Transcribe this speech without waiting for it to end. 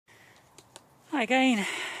Right, again,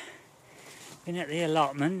 been at the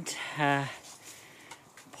allotment,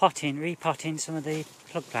 repotting some of the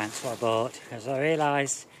plug plants what I bought, because I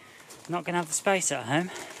realised I'm not going to have the space at home.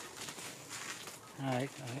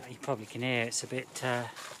 You probably can hear it's a bit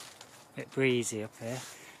breezy up here.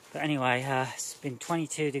 But anyway, it's been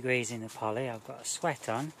 22 degrees in the Poly. I've got a sweat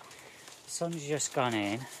on. The sun's just gone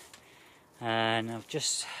in, and I've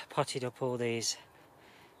just potted up all these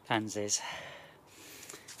pansies.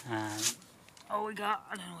 Oh, we got,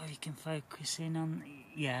 I don't know if you can focus in on,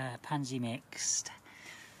 yeah, pansy mixed.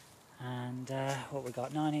 And what we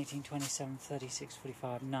got, 9, 18, 27, 36,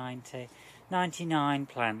 45, 90, 99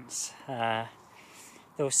 plants. There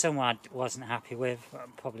was some I wasn't happy with,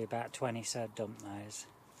 probably about 20, so I dumped those.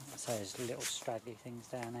 So there's little straggly things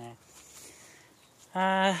down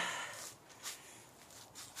there.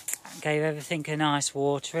 Gave everything a nice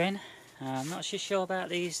watering. I'm not so sure about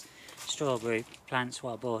these strawberry plants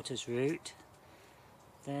what I bought as root.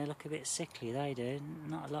 They look a bit sickly, they do.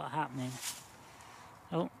 Not a lot happening.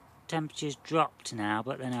 Oh, temperature's dropped now,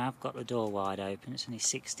 but then I've got the door wide open. It's only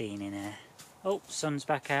 16 in here. Oh, sun's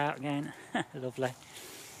back out again. Lovely.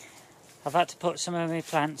 I've had to put some of my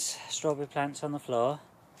plants, strawberry plants, on the floor.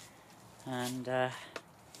 And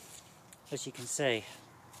as you can see,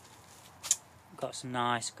 I've got some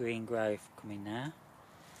nice green growth coming now.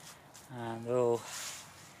 And they're all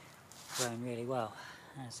growing really well.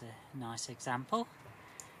 There's a nice example.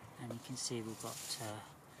 And you can see we've got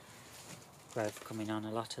growth coming on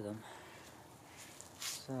a lot of them.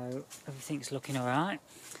 So everything's looking alright.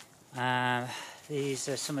 These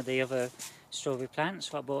are some of the other strawberry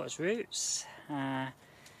plants what I bought as roots. And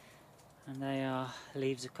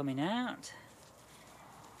leaves are coming out.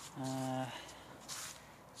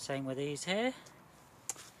 Same with these here.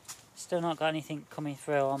 Still not got anything coming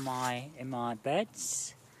through on in my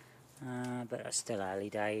beds. But it's still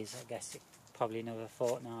early days. I guess probably another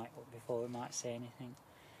fortnight before we might see anything.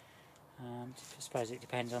 I suppose it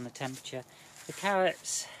depends on the temperature. The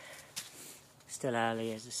carrots, still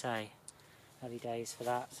early, as I say, early days for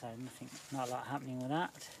that, so not a lot happening with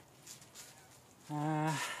that.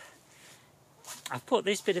 I've put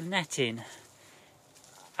this bit of netting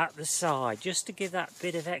at the side just to give that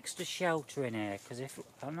bit of extra shelter in here, because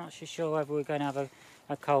I'm not so sure whether we're going to have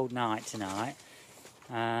a cold night tonight.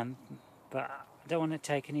 But I don't want to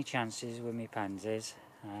take any chances with my pansies.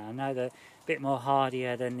 I know they're a bit more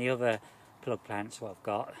hardier than the other plug plants what I've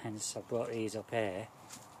got, hence I brought these up here.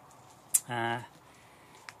 And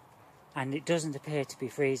it doesn't appear to be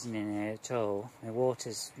freezing in here at all. The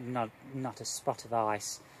water's not a spot of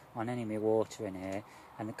ice on any of my water in here,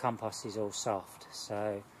 and the compost is all soft.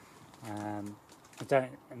 So and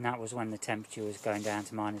that was when the temperature was going down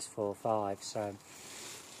to -4 or 5. So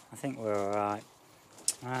I think we're all right.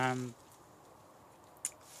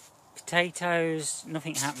 Potatoes,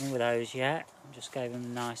 nothing happening with those yet. I just gave them a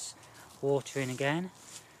nice watering again.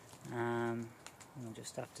 We'll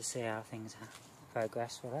just have to see how things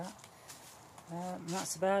progress with that.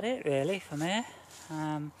 That's about it really from here.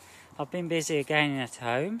 I've been busy again at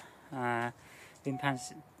home. Been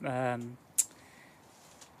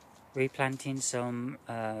replanting some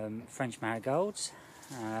French marigolds,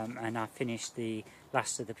 and I finished the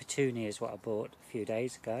last of the petunias what I bought a few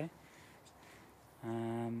days ago.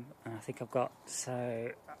 And I think I've got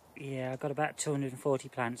about 240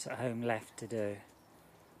 plants at home left to do.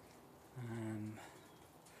 And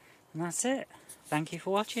that's it. Thank you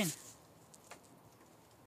for watching.